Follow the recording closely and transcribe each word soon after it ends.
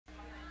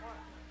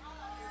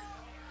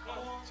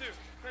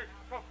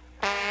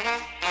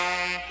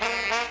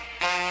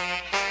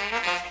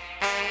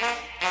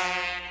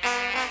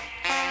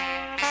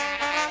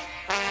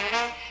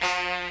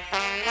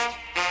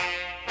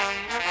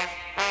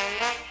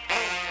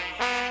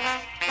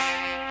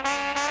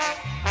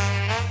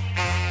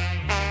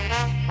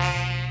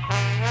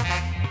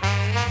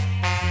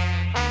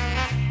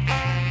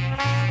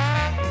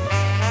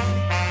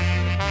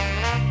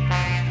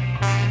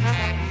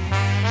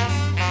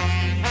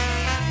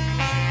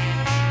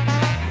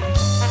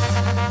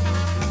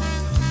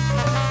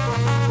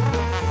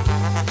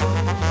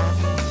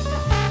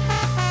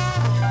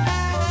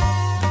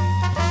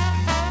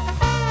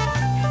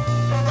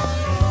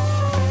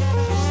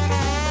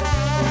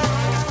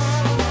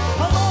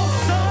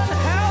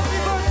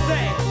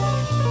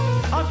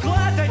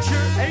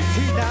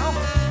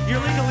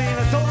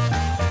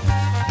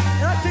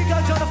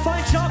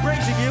job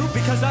raising you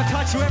because I've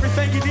taught you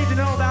everything you need to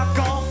know about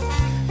golf,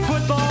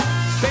 football,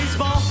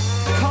 baseball,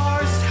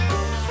 cars,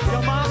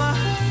 your mama.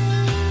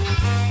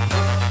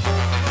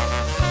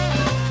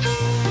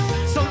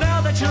 So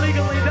now that you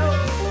legally know,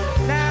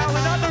 now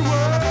in other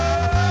words,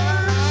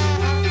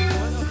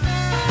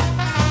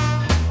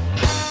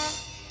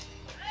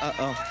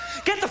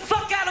 get the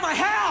fuck out of my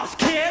house,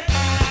 kid!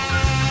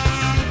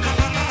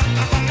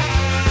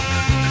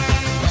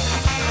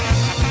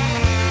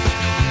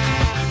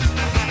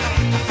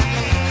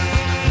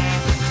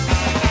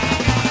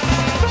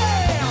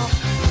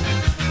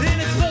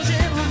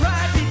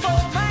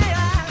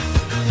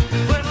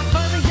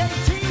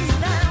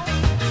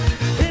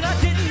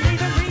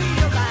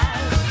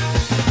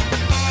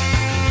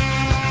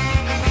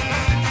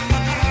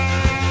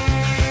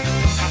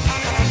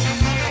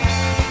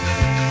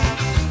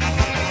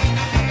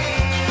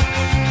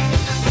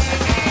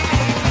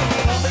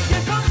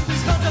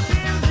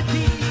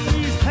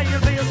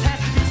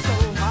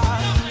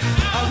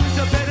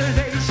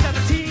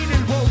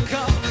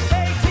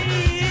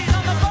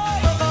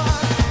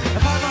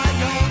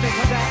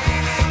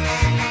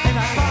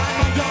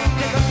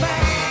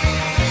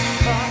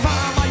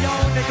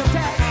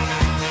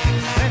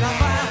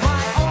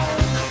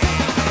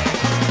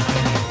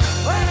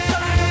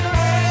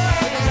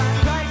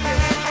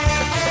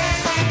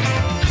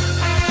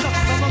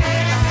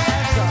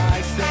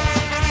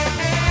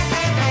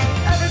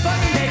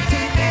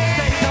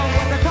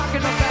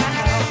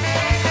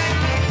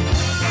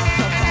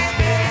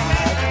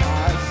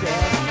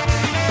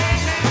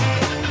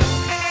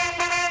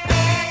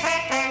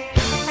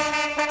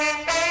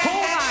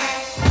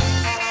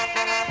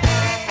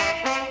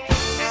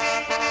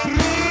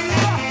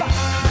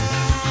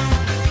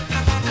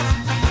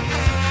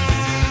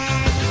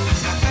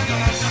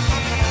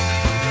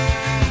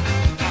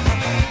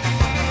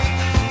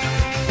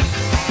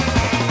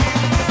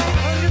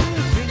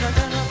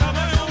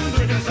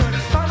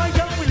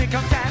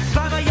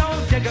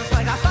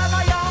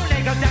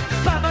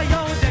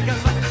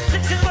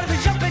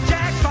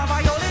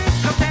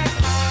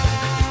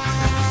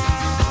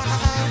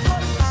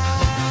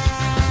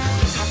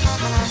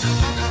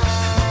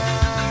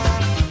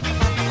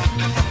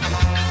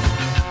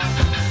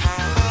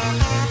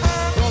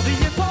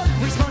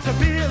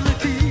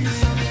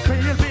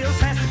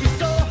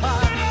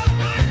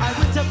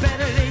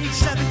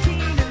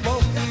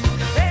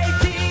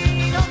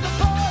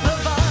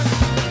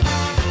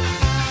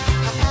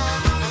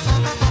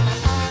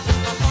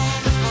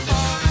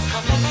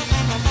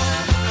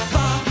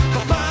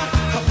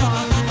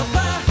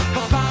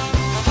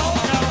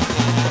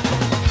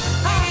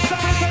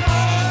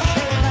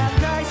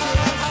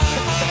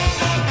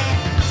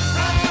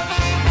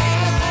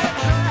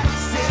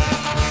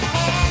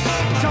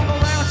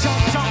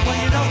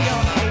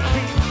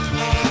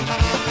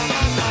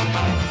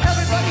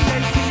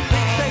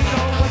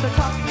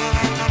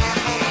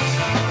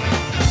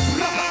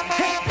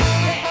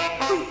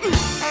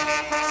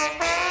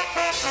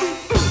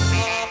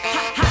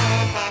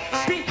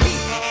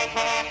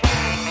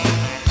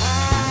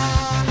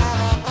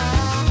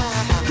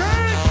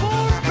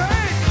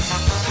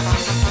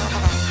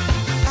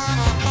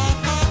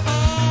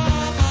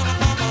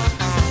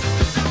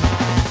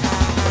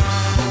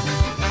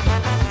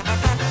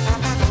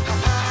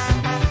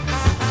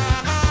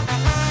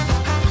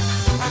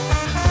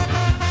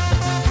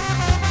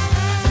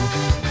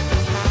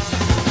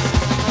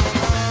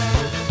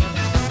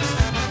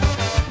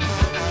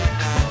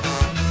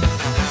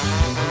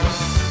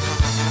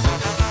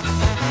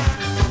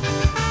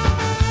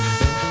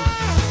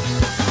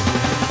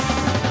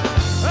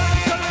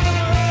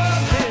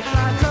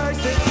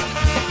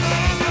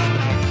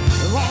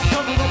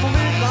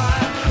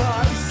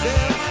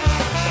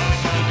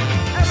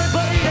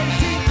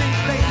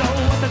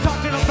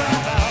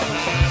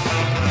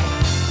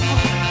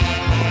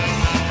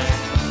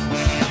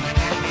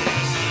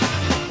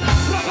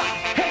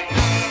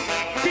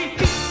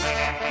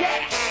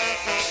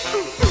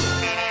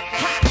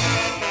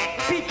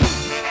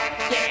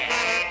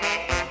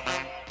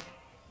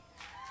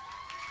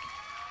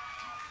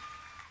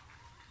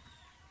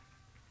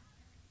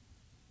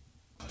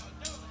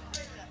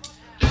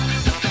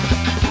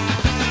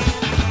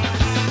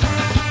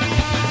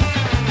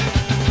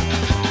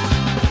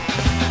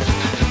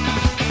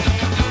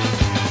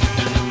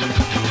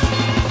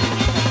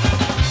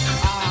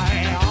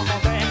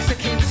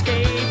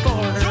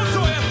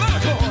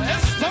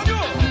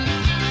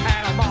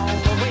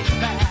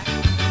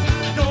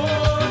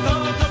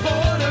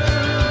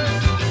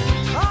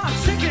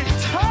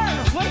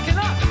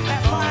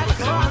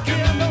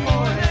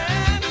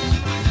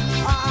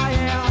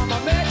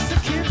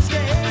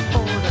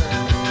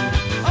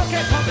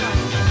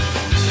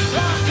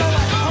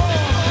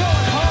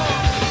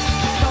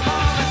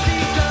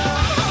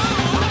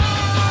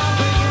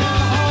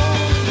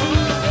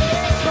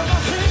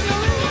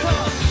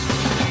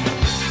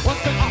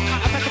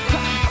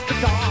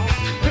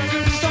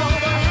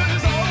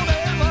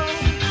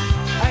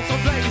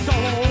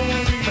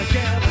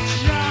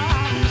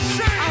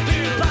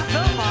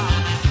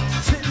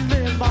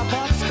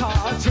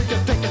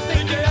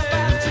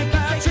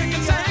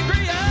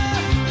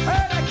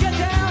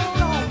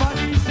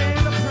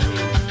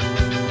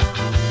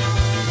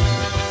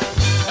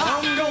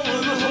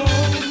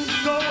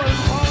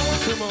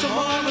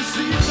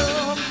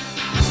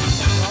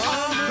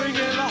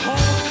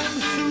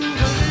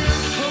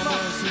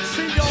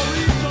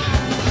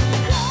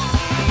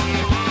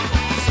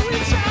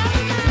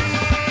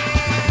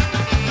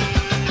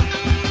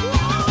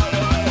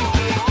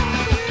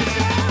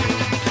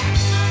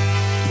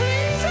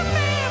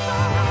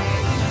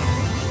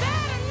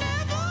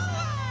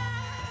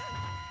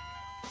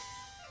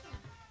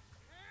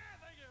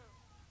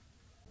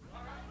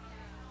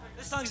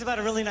 This song's about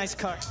a really nice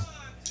car.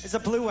 It's a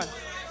blue one.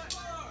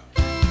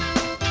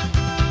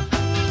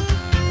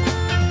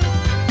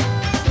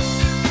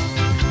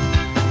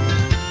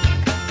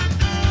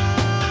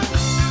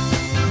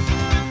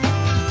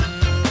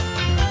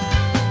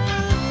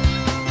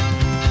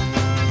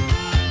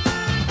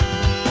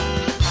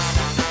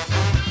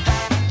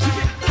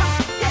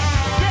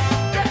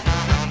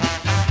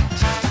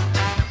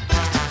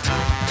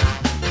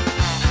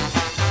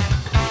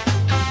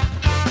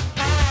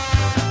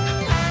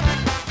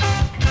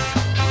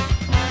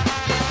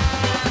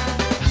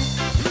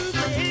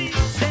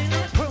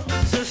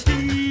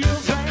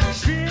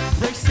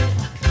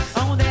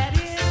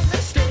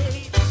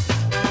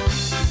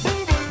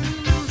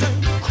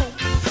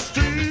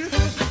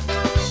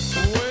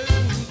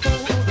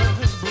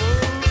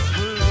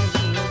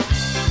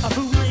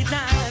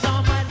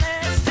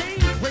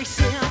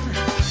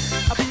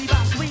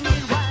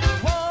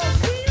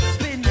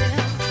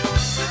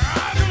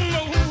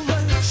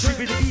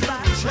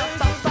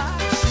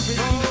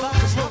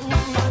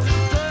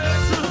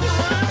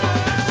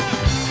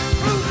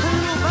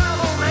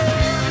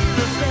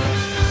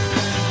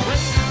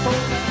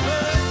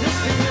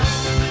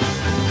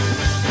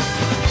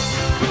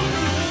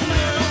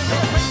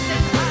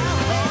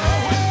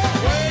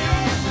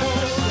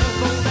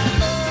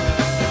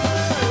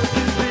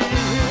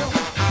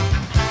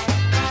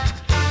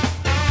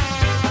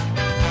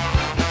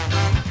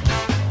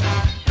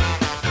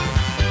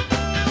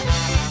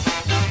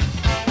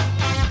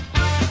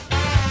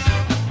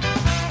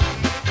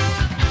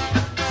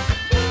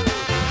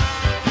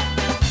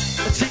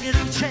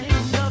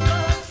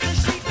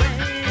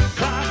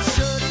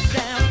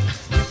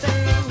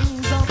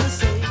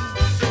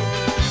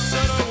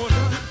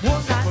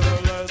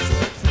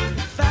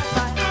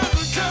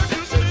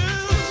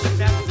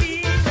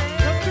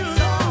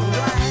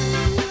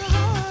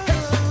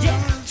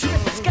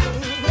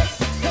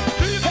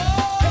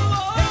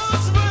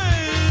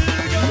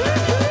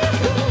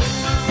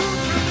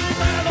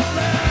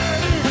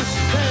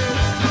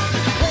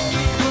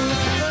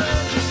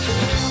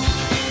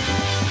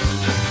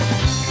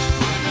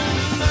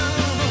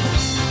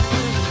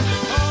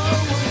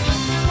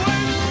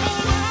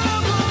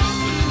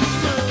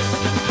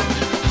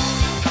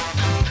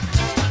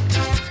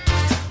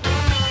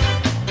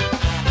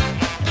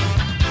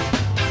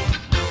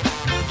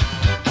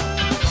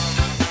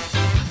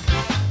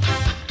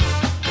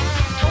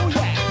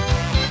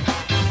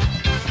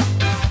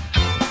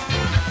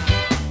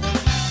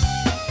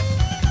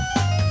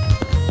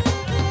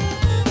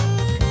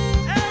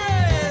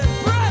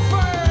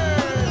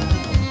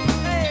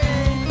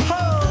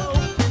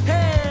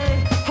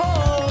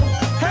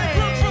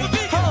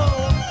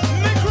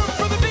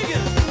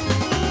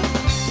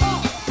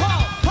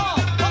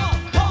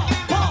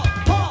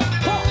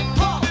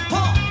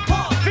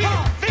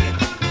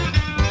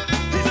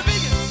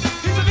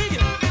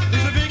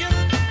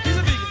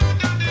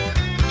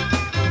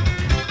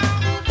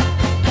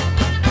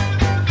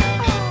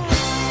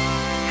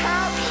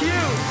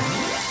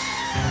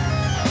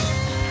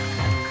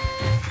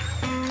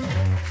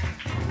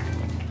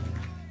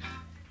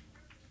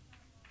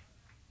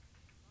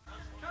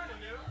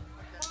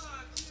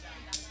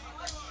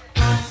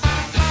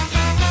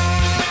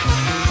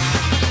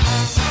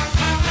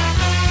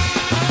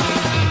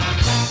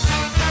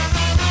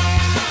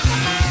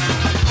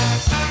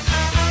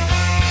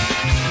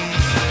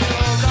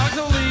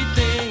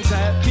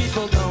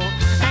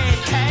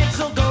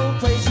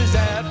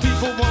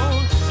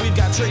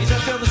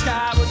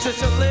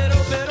 Just a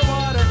little bit of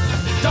water.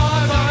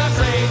 Dogs are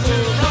afraid to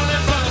run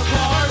in front of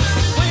cars.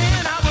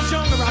 When I was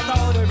younger, I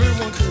thought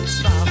everyone could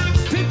stop.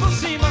 People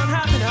seem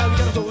unhappy now. We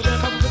gotta go with them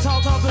up with the tall,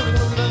 tall building.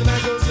 Another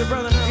man goes to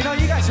brother now. You know,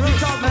 you guys really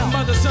call my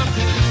mother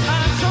something.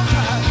 I'm so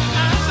tired.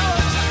 I'm so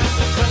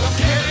tired. Well, I'm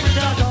carrying the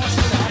dog off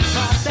to that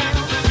top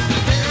down.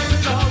 Carrying the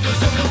dog was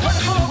so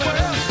wonderful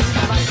world.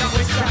 I might not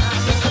waste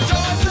time. The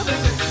joys of it.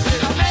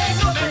 I make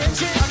no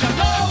mention. I got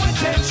no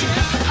intention.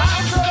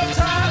 I'm so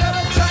tired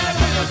of trying to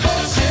figure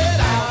bullshit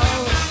out.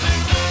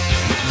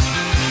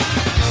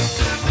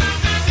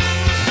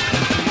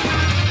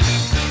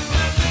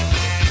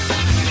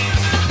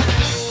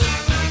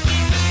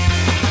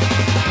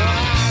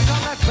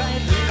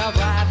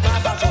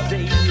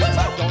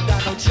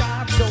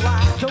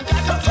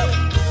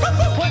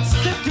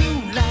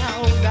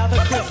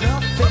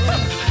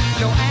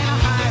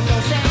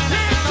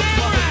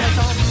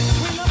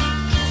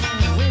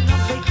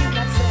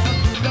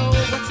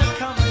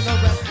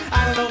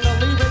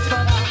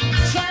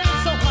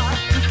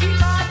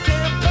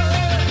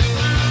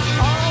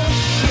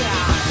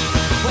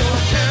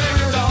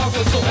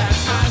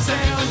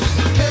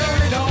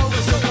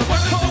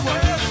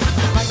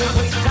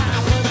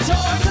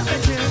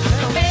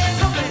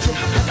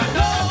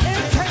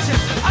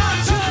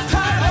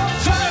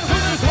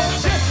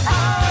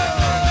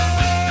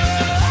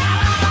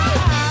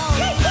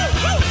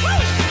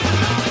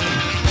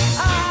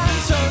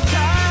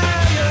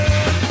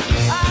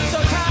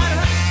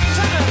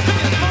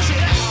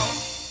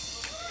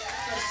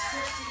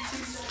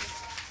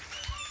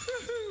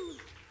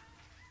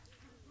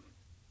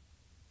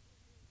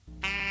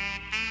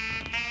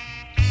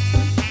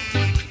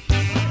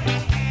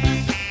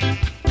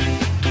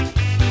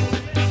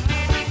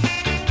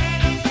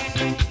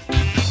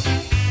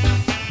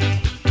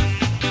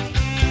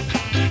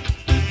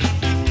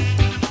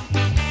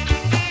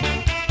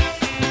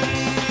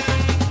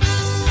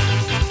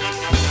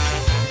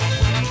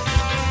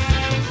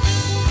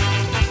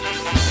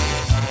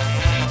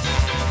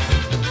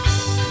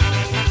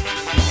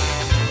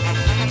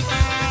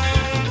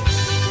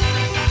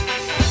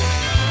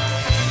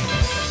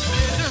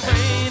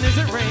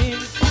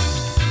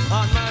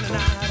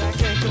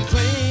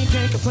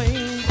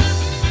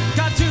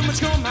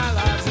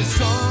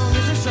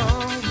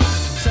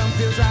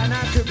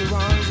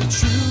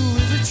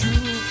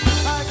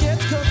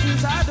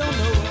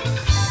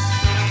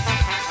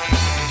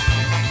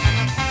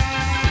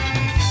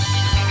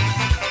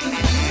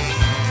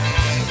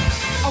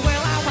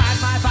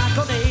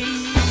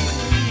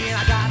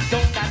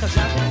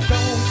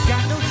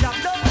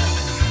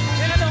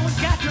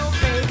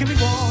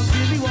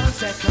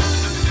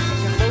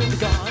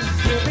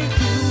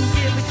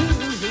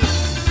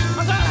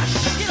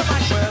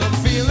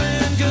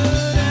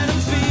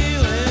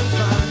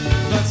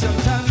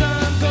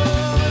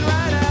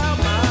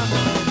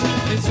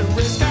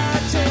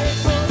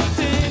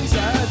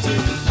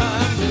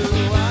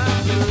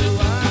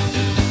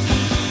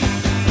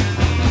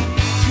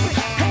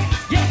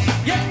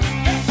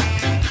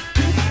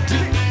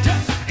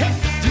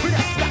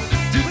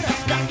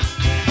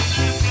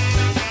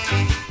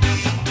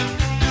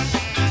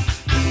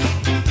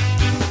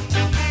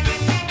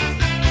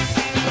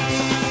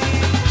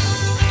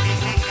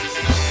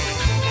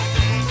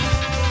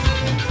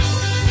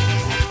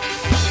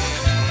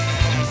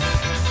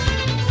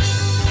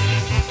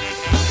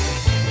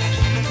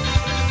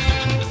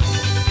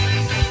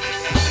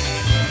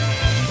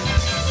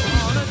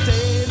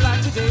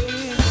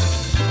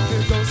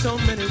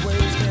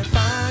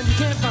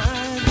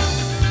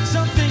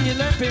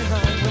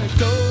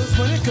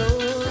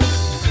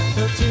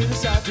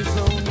 you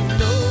don't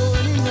know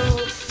and you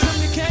know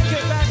something you can't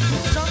get back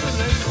from something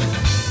later.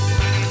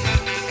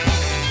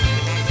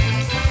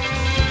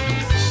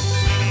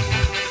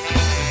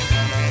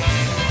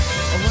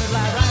 Well,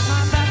 I ride my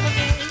back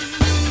again,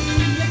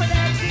 yeah, but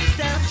that keeps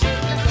down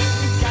chill. I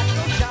ain't got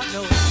no job,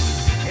 no,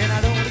 and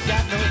I don't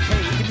got no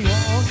pay. Give me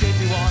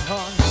one,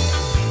 hon.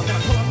 I'm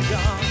gonna pull up the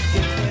gun,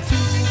 get me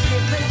two,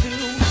 get me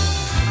two.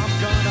 I'm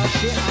gonna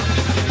shit on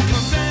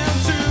come down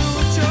to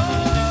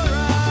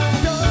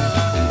Toronto.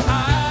 I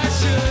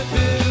should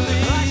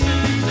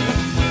believe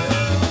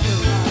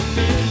I've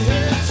been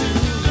here too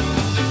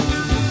long.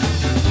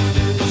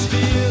 This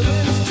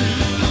feeling's too.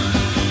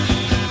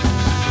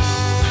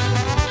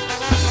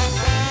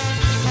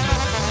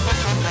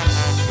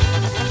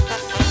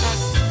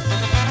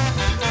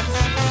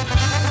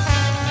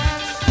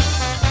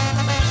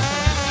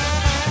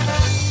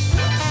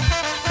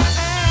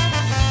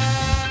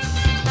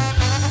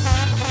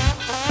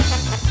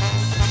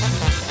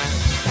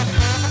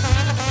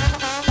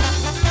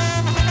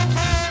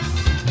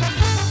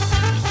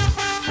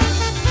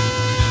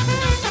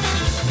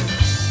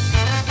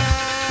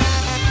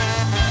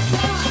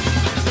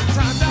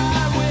 Sometimes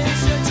I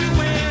wish that you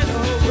went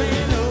away,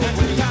 and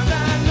sometimes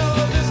I know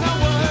there's no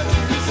words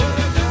to say.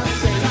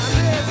 Sometimes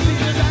it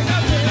feels like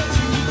I'm dead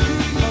to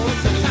people.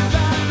 Sometimes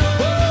I know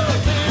I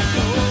can't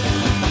go,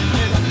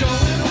 and I'm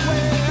going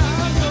away,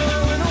 I'm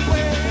going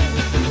away,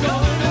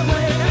 going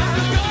away,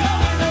 I'm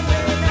going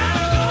away,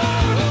 I'm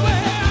going away,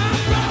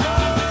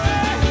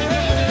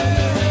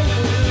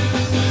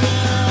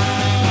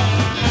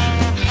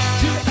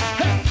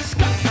 Hey,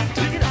 Scott,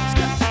 pick it up,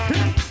 Scott,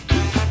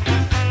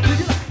 pick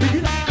it up, pick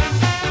it up.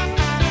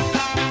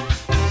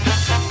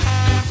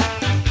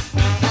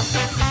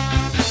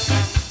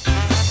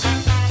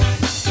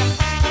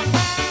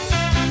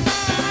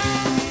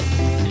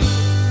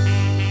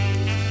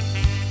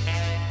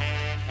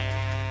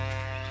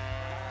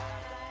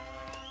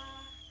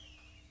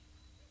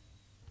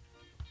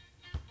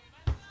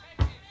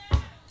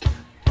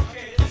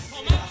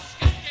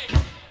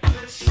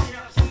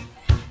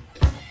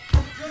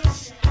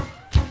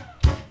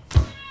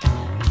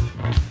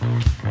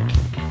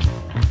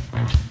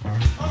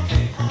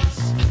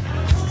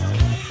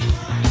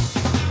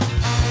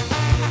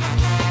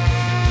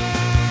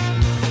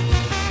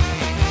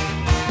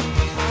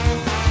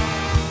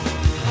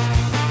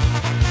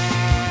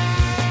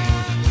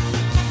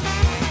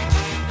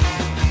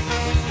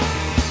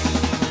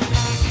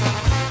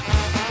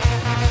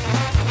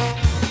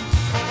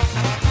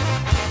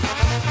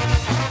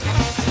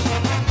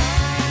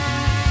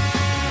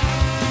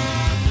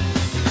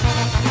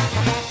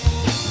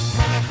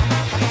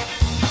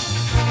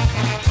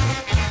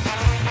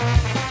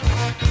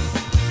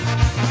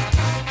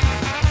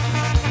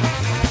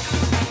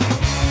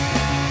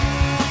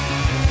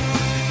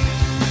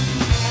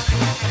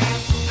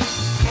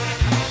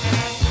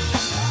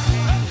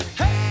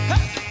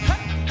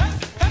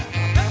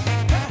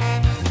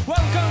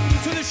 Welcome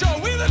to the show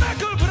with the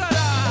Knuckle Brother.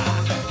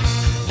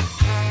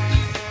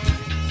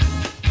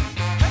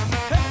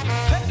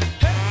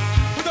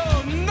 With the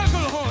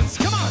knuckle horns,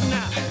 come on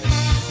now.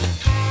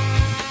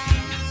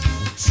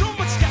 So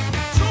much time,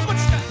 so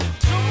much time,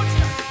 so much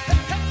time.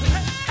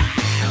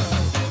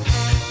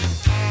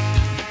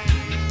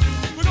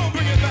 We're gonna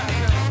bring it back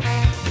now.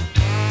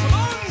 Come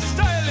on,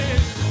 styling.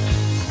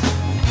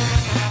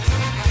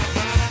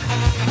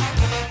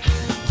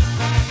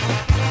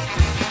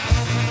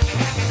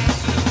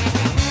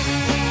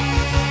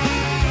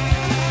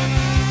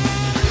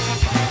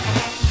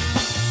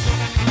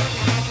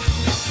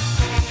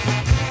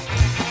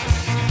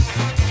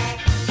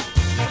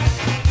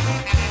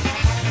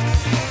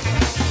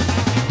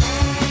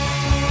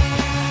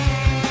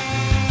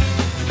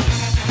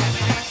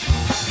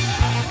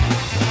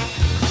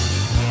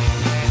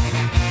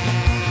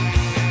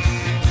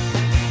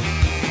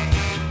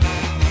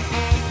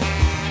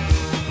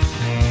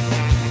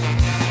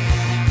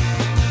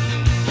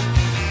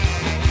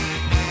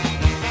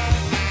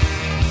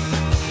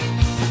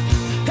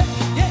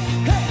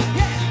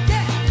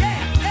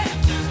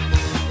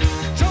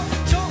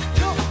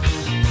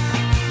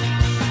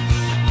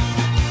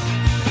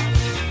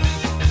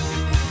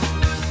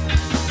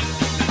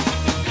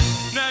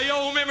 Now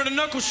y'all remember the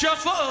Nuckle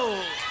Shuffle?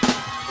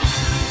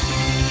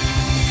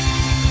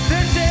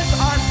 This is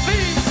our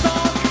theme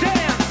song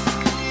dance.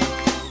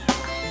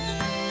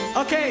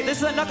 Okay, this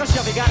is a Knuckle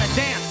Shuffle. You gotta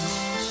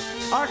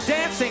dance. Our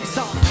dancing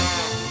song.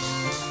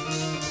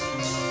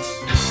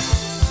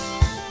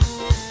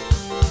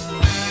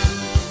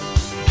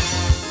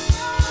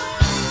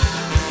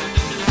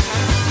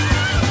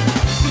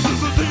 This is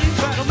the theme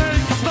that'll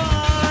make you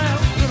smile.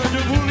 Gonna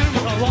do bullying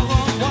for a long,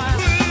 long while.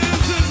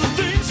 This is the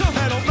theme song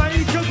that'll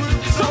make you grin.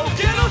 So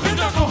get up your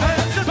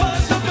knuckleheads and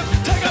bust up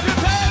and take up your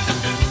pants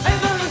and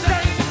learn to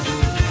stay.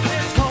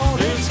 It's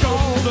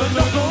called the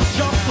Knuckle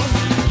Shuffle.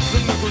 The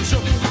Knuckle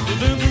Shuffle is the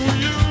dance for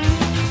you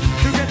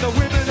to get the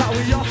women that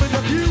we offered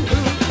of you.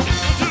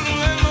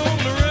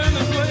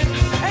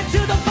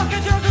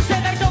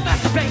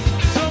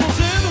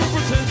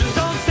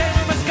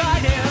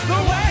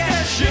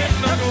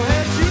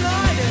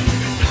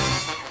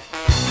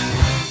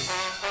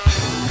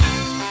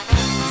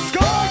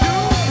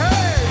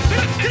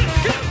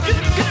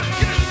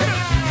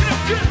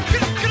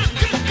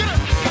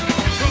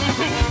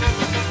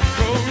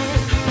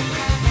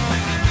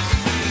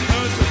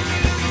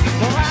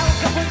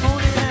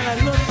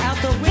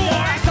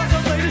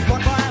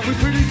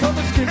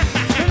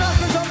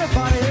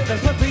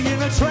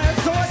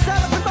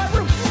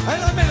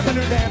 the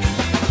new dance.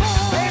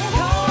 It's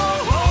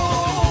called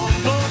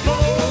the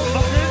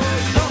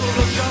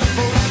Nuckle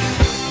Shuffle.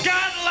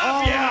 God love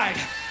All you. right.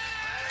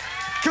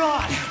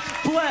 God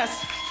bless.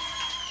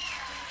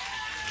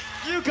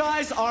 You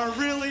guys are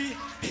really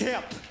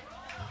hip.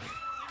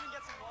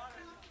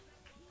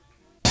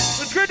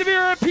 It's great to be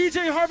here at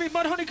PJ Harvey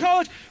Mudhoney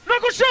College.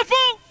 Nuckle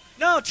Shuffle!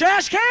 No,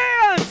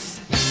 Trashcans!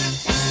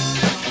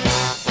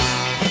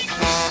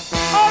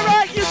 All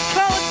right, you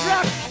college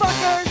rock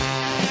fuckers.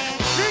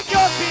 Drink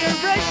your beer,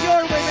 rape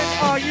your women.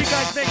 Oh, you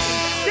guys make me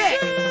sick.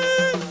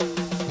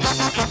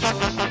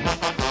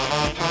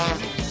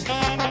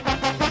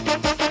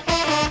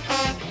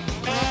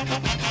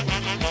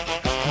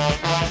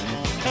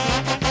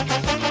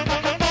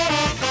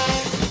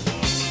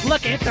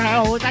 Looking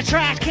through the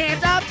trash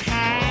cans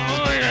uptown.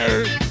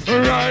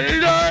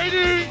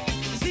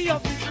 See your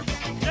future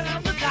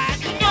down the line.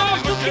 Don't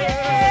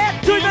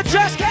forget to the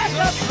trash cans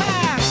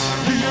uptown.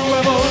 Do you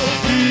ever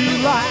feel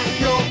like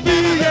you're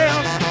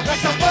feeling like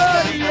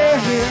somebody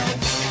else?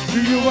 Do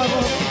you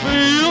ever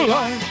feel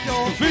like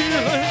you're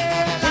feeling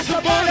like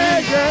somebody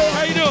else?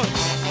 How you doing?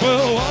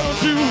 Well, why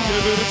don't you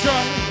give it a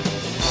try?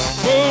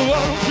 Well, why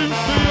don't you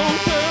be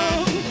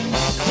yourself?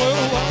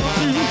 Well, why don't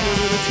you give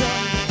it a try?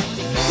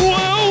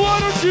 Well, why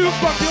don't you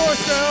fuck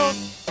yourself?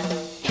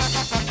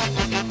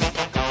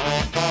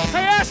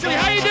 Hey, Ashley,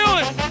 how you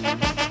doing?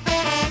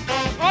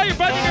 Oh, you're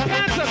buttoning your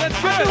pants up. That's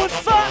good. Doing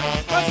fun.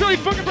 That's really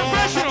fucking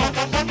professional.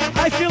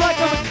 I feel like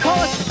I'm in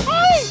college.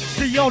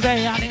 See your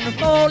day out in the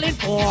bowling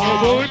The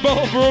ball. bowling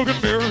ball broken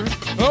mirror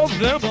of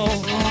them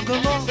all.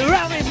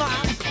 Around me,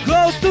 mom,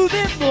 close to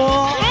the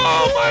ball.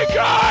 Oh my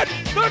God!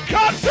 The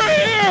cops are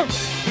here!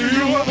 Do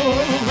you ever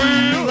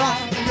feel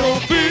like you're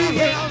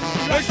feeling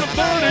like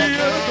somebody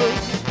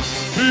else?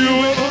 Do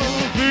you ever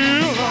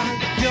feel like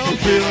you're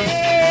feeling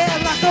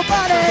Like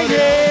somebody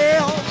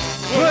else.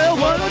 Well,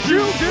 why don't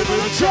you give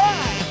it a try?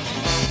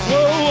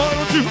 Well, why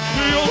don't you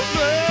be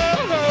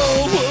yourself?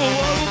 Well,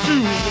 why don't you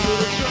give it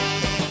a try?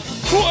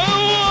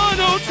 Well, why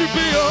don't you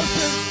be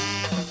yourself?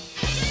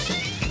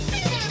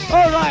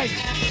 All right.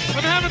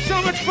 I'm having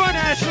so much fun,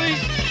 Ashley.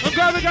 I'm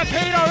glad we got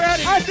paid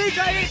already. I think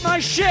I ate my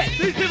shit.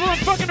 These people don't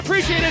fucking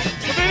appreciate it.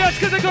 But maybe that's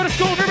because they go to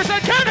school in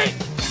Riverside County.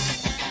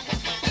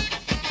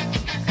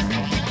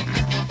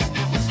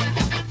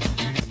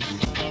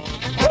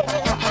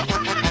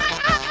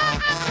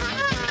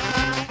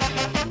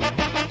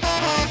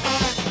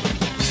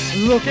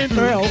 Looking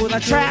through the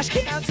trash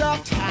cans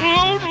uptown.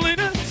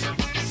 Loneliness,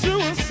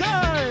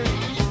 suicide.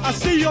 I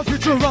see your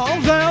future all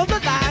down the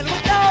line. We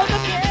know the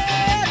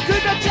kid to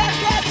the trash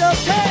cans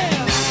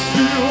uptown.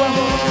 Do you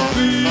ever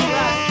feel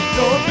like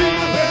you're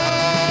feeling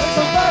like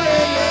somebody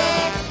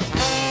else?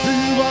 Do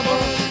you ever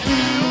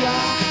feel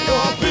like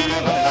you're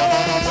feeling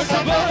like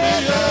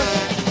somebody else?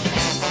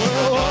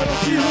 Well, why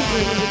don't you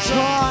give it a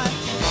try?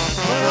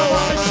 Well,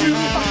 why don't you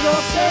fuck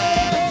yourself?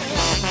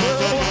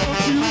 Well, why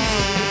don't you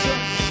give it a try?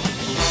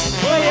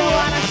 Well,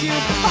 why don't you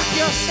fuck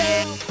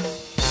yourself?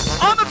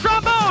 On the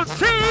trombone,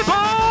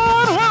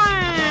 T-Bone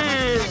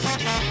Wayne.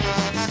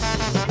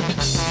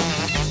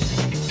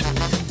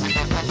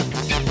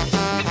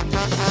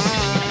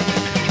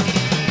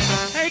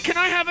 Hey, can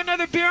I have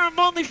another beer? I'm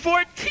only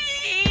 14.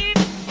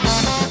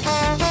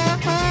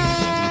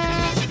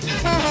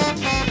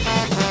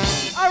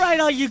 All right,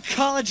 all you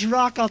college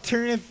rock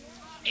alternative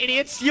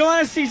idiots. You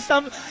want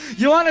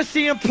to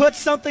see him put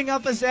something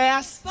up his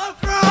ass?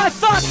 I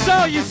thought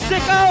so, you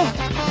sicko.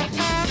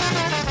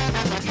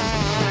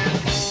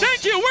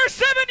 Thank you, we're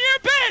 7-year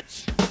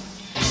bitch.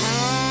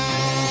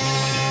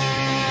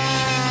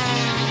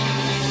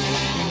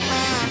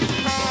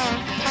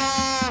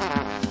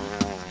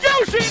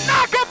 Yoshi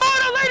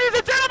Nakamoto, ladies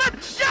and gentlemen,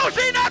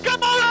 Yoshi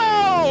Nakamoto!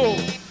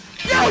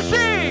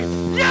 Yoshi!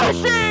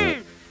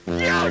 Yoshi!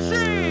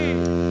 Yoshi!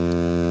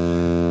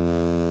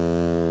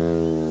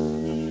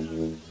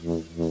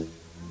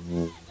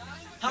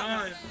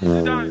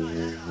 Dime.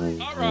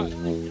 Hot rod.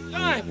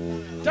 Dime.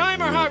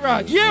 Dime or hot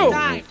rod? You!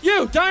 Dime.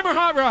 You! Dime or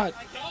hot rod?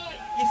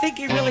 You think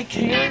he really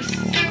cares?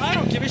 I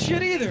don't give a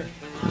shit either.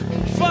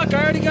 Fuck,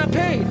 I already got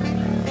paid.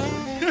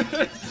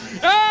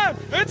 Ah,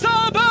 it's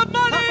all about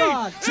money! Hot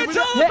rod. It's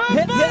all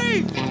about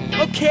money!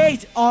 Okay,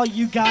 all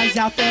you guys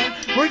out there,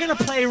 we're gonna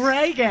play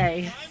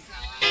reggae.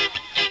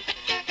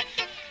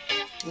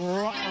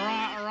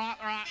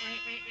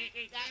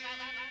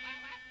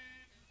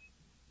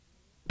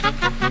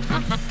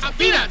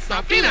 Peanuts,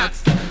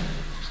 peanuts.